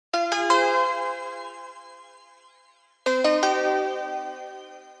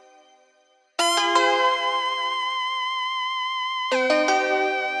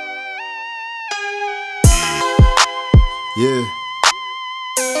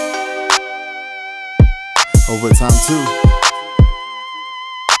Overtime too.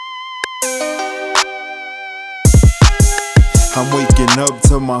 I'm waking up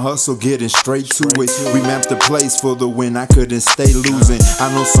to my hustle, getting straight to it. We mapped the place for the win, I couldn't stay losing.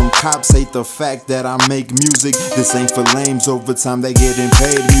 I know some cops hate the fact that I make music. This ain't for lames, overtime they getting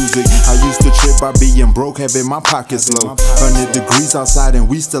paid music. I used to trip by being broke, having my pockets low. 100 degrees outside and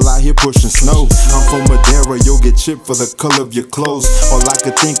we still out here pushing snow. I'm from Madeira, you'll get chipped for the color of your clothes. All I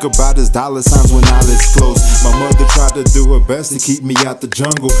could think about is dollar signs when I lids close. My mother tried to do her best to keep me out the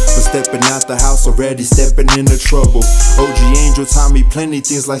jungle, but stepping out the house already stepping into trouble. OG Angel taught me plenty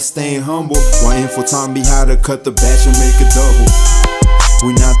things like staying humble, while Info taught me how to cut the batch and make a double.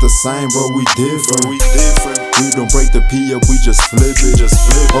 We not the same, bro, we different. We don't break the P up, we just flip it.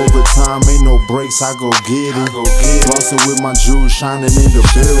 Overtime ain't no breaks, I go get it. Flossing with my jewels shining in the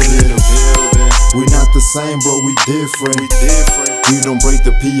building. We not the same, bro, we different. We don't break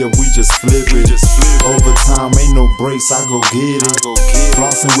the P up, we just flip it. Overtime ain't no breaks, I go get it.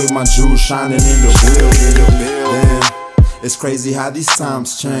 Flossing with my jewels shining in the building. Damn. It's crazy how these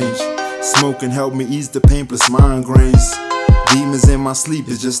times change. Smoking helped me ease the pain plus migraines. Demons in my sleep,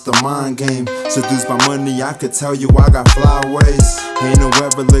 it's just a mind game. Seduced by money, I could tell you I got flyaways. Ain't no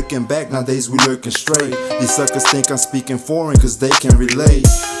ever looking back, nowadays we looking straight. These suckers think I'm speaking foreign cause they can relate.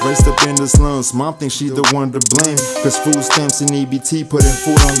 Raised up in the slums, mom thinks she the one to blame, cause food stamps and EBT putting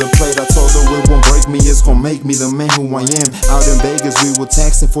food on the plate. I told her it won't break me, it's gonna make me the man who I am. Out in Vegas we were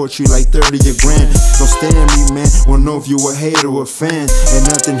taxing for a tree like 30 a grand. Don't stand me, man, won't know if you a hater or a fan. And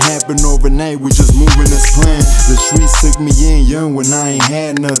nothing happened overnight, we just moving as planned. The streets took me in young when I ain't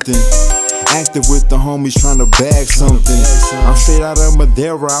had nothing. Active with the homies trying to bag something. I'm straight out of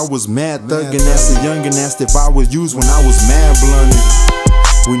Madeira, I was mad thuggin'. Asked a youngin', asked if I was used when I was mad blunted.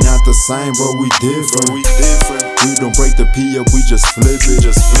 We not the same, bro, we different. We don't break the P up, we just flip it.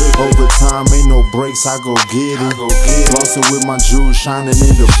 Overtime ain't no breaks, I go get it. Flossing with my jewels shining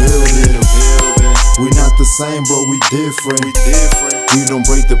in the building. We not the same, bro, we different. We don't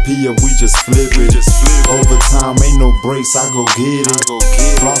break the P up, we just flip it. Overtime ain't no breaks, I go get it.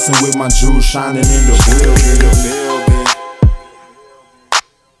 Flossing with my jewels shining in the building.